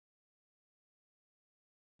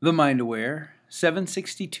The Mind Aware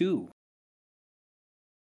 762.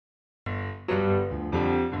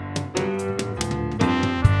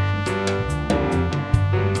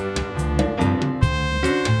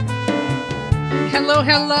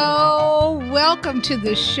 Hello. Welcome to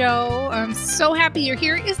the show. I'm so happy you're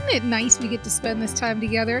here. Isn't it nice we get to spend this time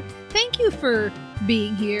together? Thank you for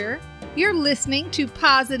being here. You're listening to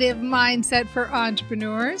Positive Mindset for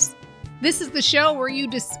Entrepreneurs. This is the show where you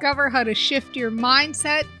discover how to shift your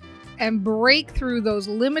mindset and break through those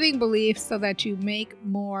limiting beliefs so that you make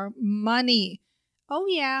more money. Oh,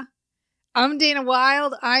 yeah. I'm Dana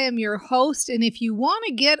Wilde. I am your host. And if you want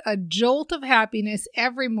to get a jolt of happiness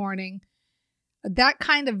every morning, that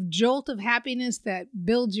kind of jolt of happiness that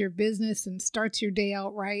builds your business and starts your day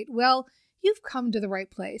out right, well, you've come to the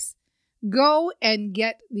right place. Go and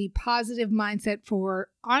get the Positive Mindset for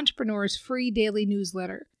Entrepreneurs free daily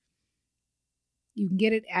newsletter. You can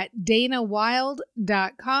get it at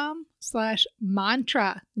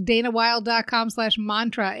danawilde.com/mantra.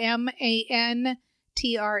 danawilde.com/mantra,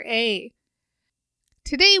 MANTRA.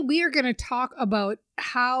 Today, we are going to talk about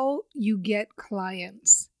how you get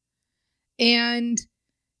clients. And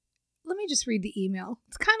let me just read the email.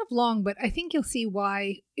 It's kind of long, but I think you'll see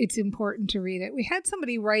why it's important to read it. We had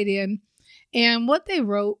somebody write in, and what they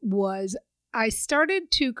wrote was, I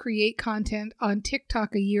started to create content on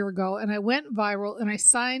TikTok a year ago, and I went viral, and I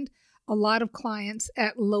signed a lot of clients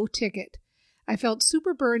at low ticket. I felt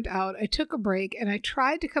super burned out. I took a break, and I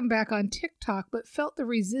tried to come back on TikTok, but felt the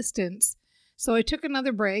resistance. So I took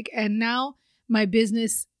another break, and now my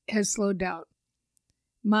business has slowed down.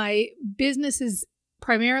 My business is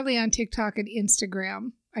primarily on TikTok and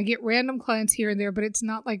Instagram. I get random clients here and there, but it's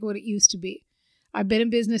not like what it used to be. I've been in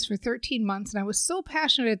business for 13 months, and I was so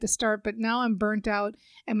passionate at the start, but now I'm burnt out,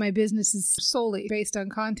 and my business is solely based on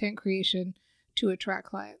content creation to attract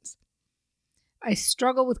clients. I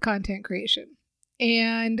struggle with content creation,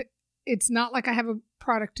 and it's not like I have a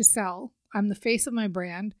product to sell. I'm the face of my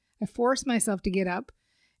brand. I force myself to get up,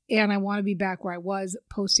 and I want to be back where I was,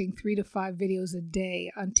 posting 3 to 5 videos a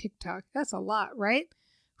day on TikTok. That's a lot, right?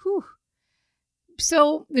 Whew.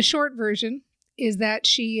 So the short version is that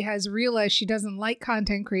she has realized she doesn't like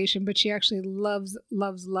content creation, but she actually loves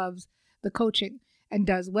the coaching and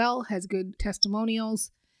does well, has good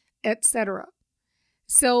testimonials, etc.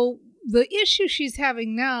 So the issue she's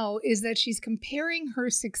having now is that she's comparing her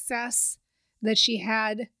success that she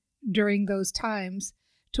had during those times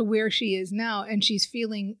to where she is now, and she's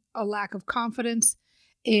feeling a lack of confidence,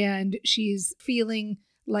 and she's feeling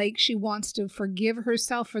like she wants to forgive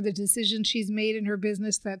herself for the decision she's made in her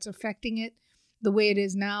business that's affecting it the way it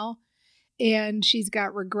is now. And she's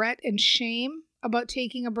got regret and shame about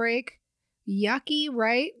taking a break. Yucky,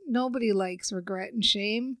 right? Nobody likes regret and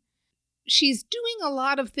shame. She's doing a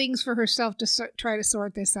lot of things for herself to try to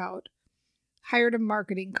sort this out. Hired a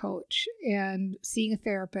marketing coach and seeing a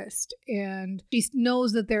therapist. And she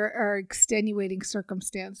knows that there are extenuating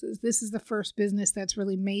circumstances. This is the first business that's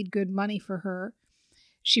really made good money for her.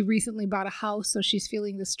 She recently bought a house, so she's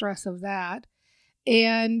feeling the stress of that.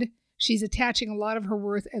 And she's attaching a lot of her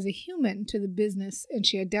worth as a human to the business, and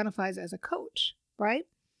she identifies as a coach, right?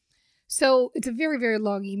 So it's a very, very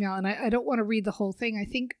long email, and I don't want to read the whole thing. I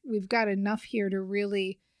think we've got enough here to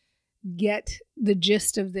really get the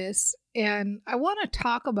gist of this. And I want to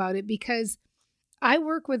talk about it because I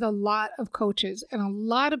work with a lot of coaches and a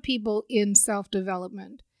lot of people in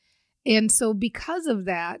self-development. And so because of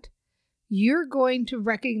that, you're going to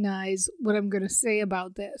recognize what I'm going to say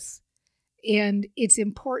about this. And it's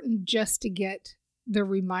important just to get the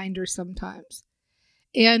reminder sometimes.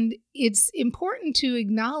 And it's important to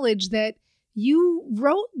acknowledge that you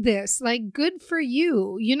wrote this, like, good for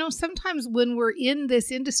you. You know, sometimes when we're in this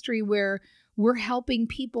industry where we're helping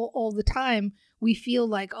people all the time, we feel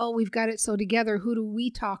like, oh, we've got it so together. Who do we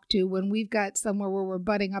talk to when we've got somewhere where we're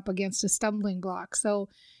butting up against a stumbling block? So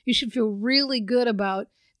you should feel really good about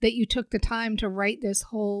that you took the time to write this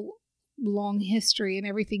whole long history and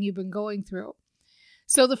everything you've been going through.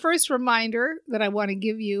 So the first reminder that I want to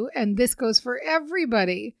give you, and this goes for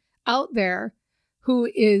everybody out there who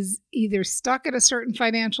is either stuck at a certain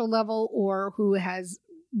financial level or who has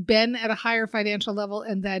been at a higher financial level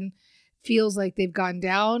and then feels like they've gone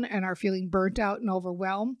down and are feeling burnt out and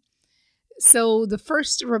overwhelmed. So the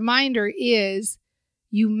first reminder is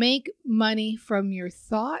you make money from your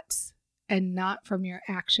thoughts and not from your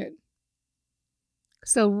action.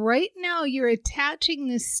 So right now you're attaching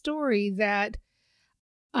this story that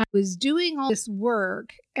I was doing all this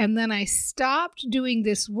work and then I stopped doing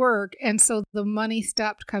this work, and so the money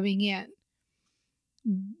stopped coming in.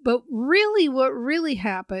 But really, what really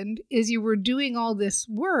happened is you were doing all this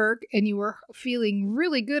work and you were feeling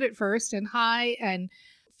really good at first and high and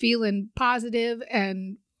feeling positive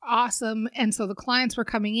and awesome. And so the clients were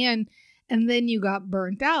coming in, and then you got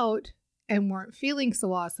burnt out and weren't feeling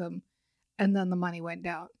so awesome. And then the money went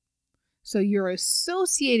down. So you're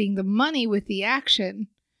associating the money with the action,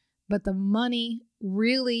 but the money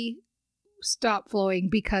really stopped flowing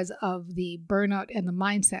because of the burnout and the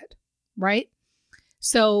mindset, right?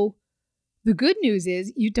 So the good news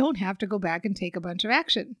is you don't have to go back and take a bunch of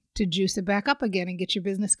action to juice it back up again and get your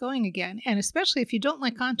business going again. And especially if you don't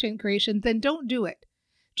like content creation, then don't do it.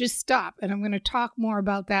 Just stop. And I'm going to talk more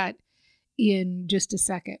about that in just a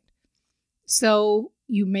second. So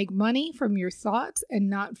you make money from your thoughts and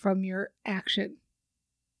not from your action.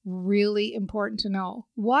 Really important to know.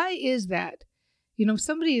 Why is that? If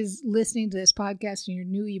somebody is listening to this podcast and you're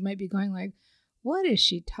new, you might be going like, what is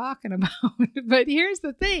she talking about? But here's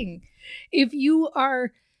the thing. If you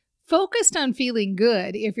are focused on feeling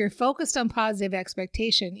good, if you're focused on positive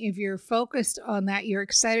expectation, if you're focused on that, you're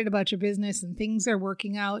excited about your business and things are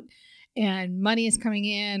working out and money is coming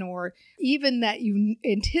in, or even that you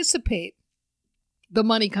anticipate the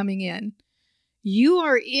money coming in, you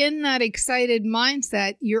are in that excited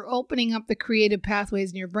mindset. You're opening up the creative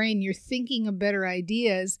pathways in your brain. You're thinking of better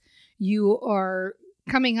ideas. You are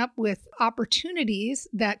coming up with opportunities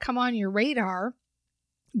that come on your radar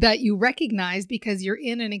that you recognize because you're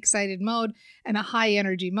in an excited mode and a high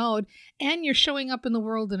energy mode, and you're showing up in the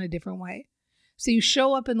world in a different way. So you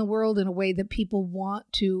show up in the world in a way that people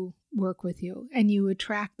want to work with you, and you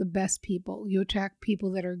attract the best people. You attract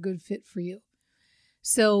people that are a good fit for you.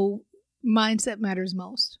 So mindset matters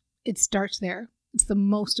most. It starts there. It's the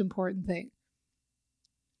most important thing.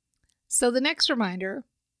 So the next reminder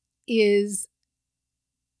is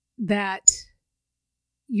that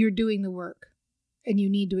you're doing the work and you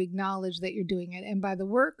need to acknowledge that you're doing it. And by the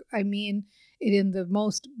work, I mean it in the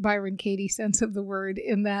most Byron Katie sense of the word,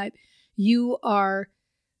 in that you are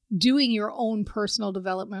doing your own personal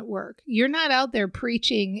development work. You're not out there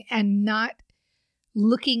preaching and not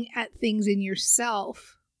looking at things in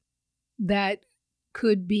yourself that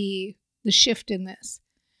could be the shift in this.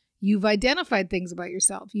 You've identified things about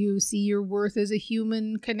yourself. You see your worth as a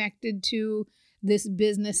human connected to this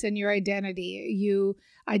business and your identity. You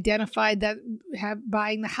identified that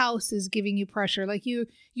buying the house is giving you pressure. Like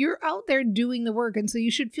you're out there doing the work. And so you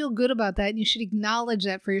should feel good about that. And you should acknowledge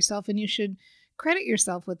that for yourself. And you should credit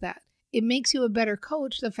yourself with that. It makes you a better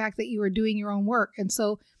coach, the fact that you are doing your own work. And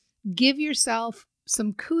so give yourself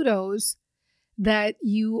some kudos that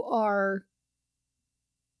you are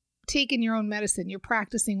taking your own medicine. You're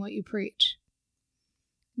practicing what you preach.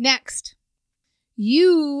 Next,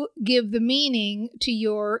 you give the meaning to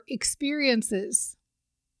your experiences.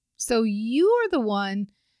 So you are the one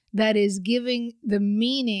that is giving the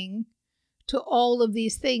meaning to all of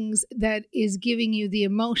these things, that is giving you the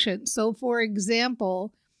emotion. So for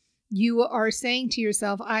example, you are saying to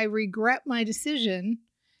yourself, I regret my decision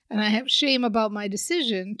and I have shame about my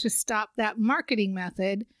decision to stop that marketing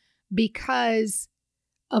method because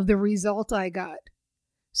of the result I got.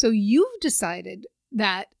 So you've decided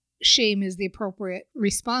that shame is the appropriate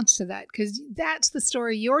response to that, because that's the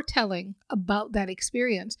story you're telling about that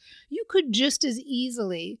experience. You could just as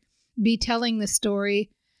easily be telling the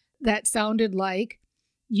story that sounded like,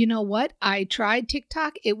 you know what? I tried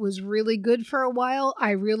TikTok. It was really good for a while.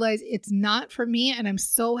 I realized it's not for me. And I'm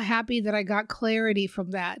so happy that I got clarity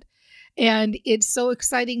from that. And it's so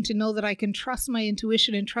exciting to know that I can trust my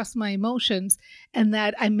intuition and trust my emotions, and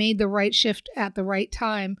that I made the right shift at the right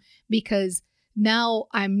time, because now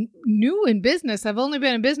I'm new in business. I've only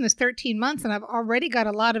been in business 13 months and I've already got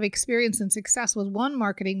a lot of experience and success with one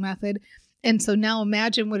marketing method. And so now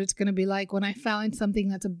imagine what it's going to be like when I find something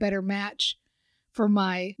that's a better match for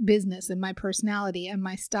my business and my personality and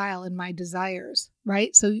my style and my desires,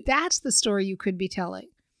 right? So that's the story you could be telling.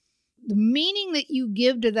 The meaning that you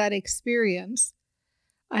give to that experience.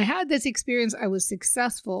 I had this experience. I was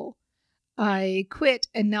successful. I quit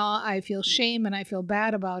and now I feel shame and I feel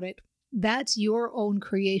bad about it. That's your own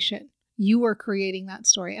creation. You are creating that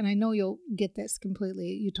story. And I know you'll get this completely.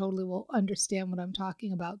 You totally will understand what I'm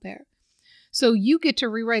talking about there. So you get to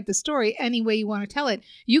rewrite the story any way you want to tell it.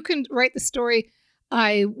 You can write the story,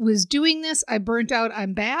 I was doing this, I burnt out,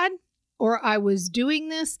 I'm bad. Or I was doing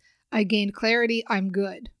this, I gained clarity, I'm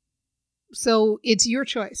good. So it's your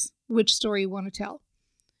choice which story you want to tell.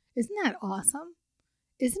 Isn't that awesome?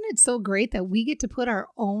 Isn't it so great that we get to put our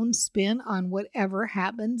own spin on whatever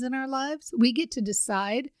happens in our lives? We get to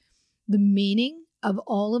decide the meaning of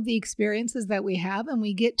all of the experiences that we have, and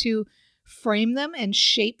we get to frame them and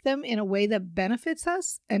shape them in a way that benefits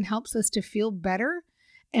us and helps us to feel better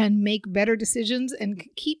and make better decisions and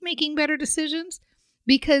keep making better decisions.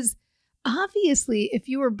 Because obviously, if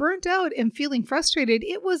you were burnt out and feeling frustrated,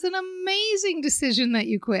 it was an amazing decision that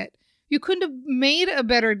you quit. You couldn't have made a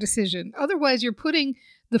better decision. Otherwise, you're putting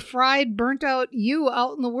the fried, burnt out you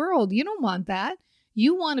out in the world. You don't want that.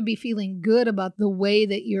 You want to be feeling good about the way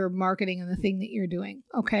that you're marketing and the thing that you're doing.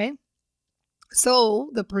 Okay? So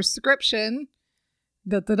the prescription,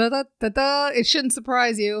 it shouldn't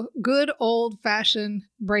surprise you. Good old-fashioned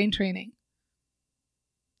brain training.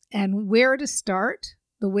 And where to start?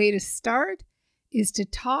 The way to start is to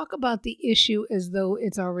talk about the issue as though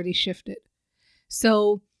it's already shifted.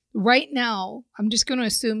 So right now, I'm just going to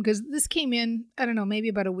assume, because this came in, I don't know, maybe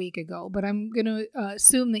about a week ago, but I'm going to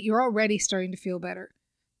assume that you're already starting to feel better,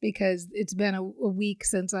 because it's been a week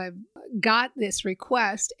since I've got this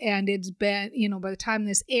request, and it's been, by the time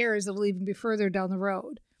this airs, it'll even be further down the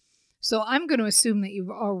road. So I'm going to assume that you've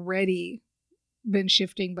already been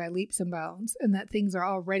shifting by leaps and bounds and that things are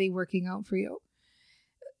already working out for you.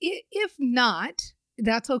 If not,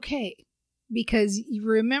 that's okay, because you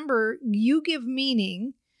remember, you give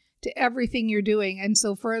meaning to everything you're doing. And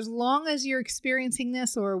so for as long as you're experiencing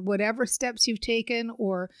this, or whatever steps you've taken,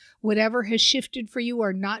 or whatever has shifted for you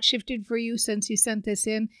or not shifted for you since you sent this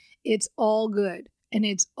in, it's all good. And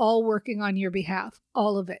it's all working on your behalf,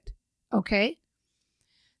 all of it. Okay?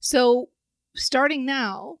 So starting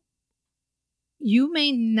now, you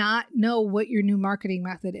may not know what your new marketing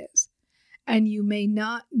method is. And you may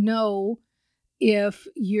not know if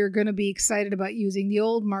you're going to be excited about using the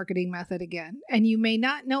old marketing method again. And you may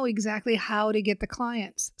not know exactly how to get the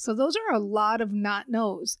clients. So those are a lot of not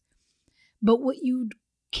knows. But what you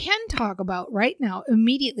can talk about right now,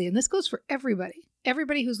 immediately, and this goes for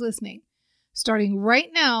everybody who's listening, starting right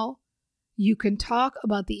now, you can talk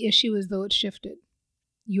about the issue as though it's shifted.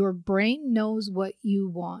 Your brain knows what you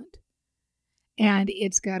want. And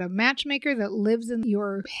it's got a matchmaker that lives in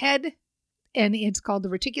your head, and it's called the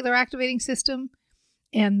reticular activating system.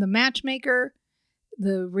 And the matchmaker,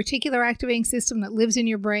 the reticular activating system that lives in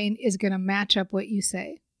your brain, is going to match up what you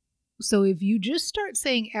say. So if you just start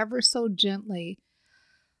saying ever so gently,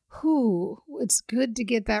 it's good to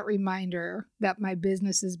get that reminder that my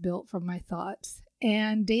business is built from my thoughts.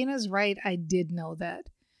 And Dana's right, I did know that.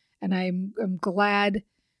 And I'm glad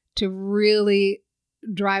to really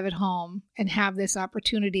drive it home and have this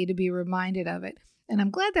opportunity to be reminded of it. And I'm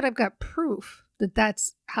glad that I've got proof that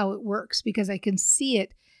that's how it works, because I can see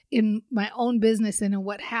it in my own business and in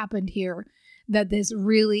what happened here, that this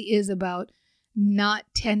really is about not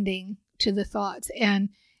tending to the thoughts. And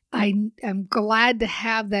I am glad to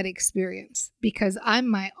have that experience, because I'm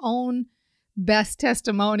my own best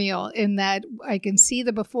testimonial in that I can see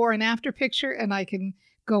the before and after picture, and I can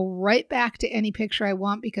go right back to any picture I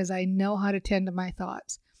want because I know how to tend to my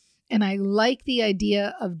thoughts. And I like the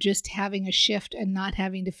idea of just having a shift and not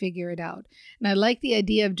having to figure it out. And I like the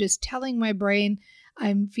idea of just telling my brain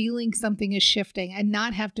I'm feeling something is shifting and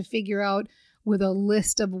not have to figure out with a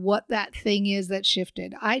list of what that thing is that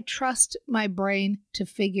shifted. I trust my brain to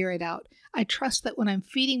figure it out. I trust that when I'm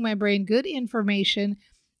feeding my brain good information,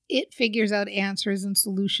 it figures out answers and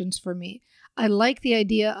solutions for me. I like the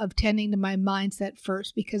idea of tending to my mindset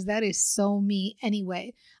first, because that is so me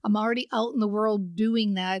anyway. I'm already out in the world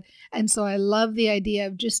doing that. And so I love the idea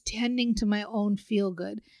of just tending to my own feel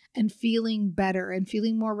good and feeling better and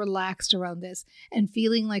feeling more relaxed around this and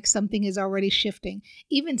feeling like something is already shifting.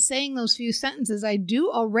 Even saying those few sentences, I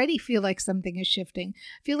do already feel like something is shifting.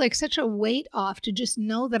 I feel like such a weight off to just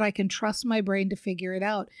know that I can trust my brain to figure it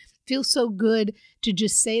out. Feels so good to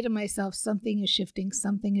just say to myself, something is shifting,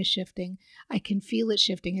 something is shifting. I can feel it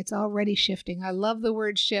shifting. It's already shifting. I love the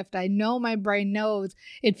word shift. I know my brain knows.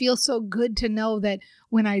 It feels so good to know that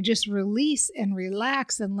when I just release and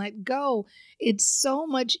relax and let go, it's so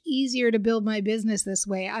much easier to build my business this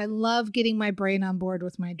way. I love getting my brain on board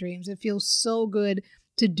with my dreams. It feels so good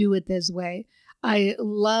to do it this way. I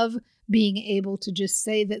love being able to just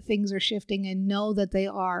say that things are shifting and know that they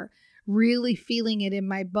are. Really feeling it in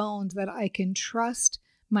my bones that I can trust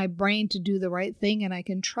my brain to do the right thing, and I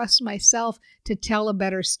can trust myself to tell a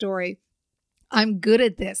better story. I'm good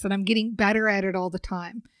at this, and I'm getting better at it all the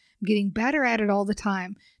time. I'm getting better at it all the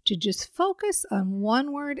time to just focus on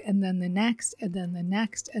one word and then the next, and then the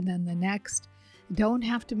next, and then the next. Don't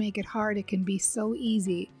have to make it hard. It can be so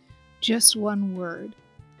easy. Just one word.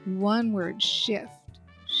 One word. Shift,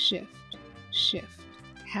 shift, shift.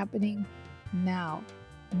 Happening now.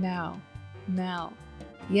 Now.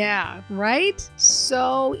 Yeah, right?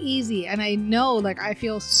 So easy. And I know, I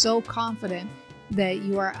feel so confident that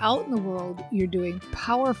you are out in the world, you're doing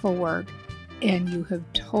powerful work, and you have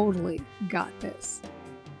totally got this.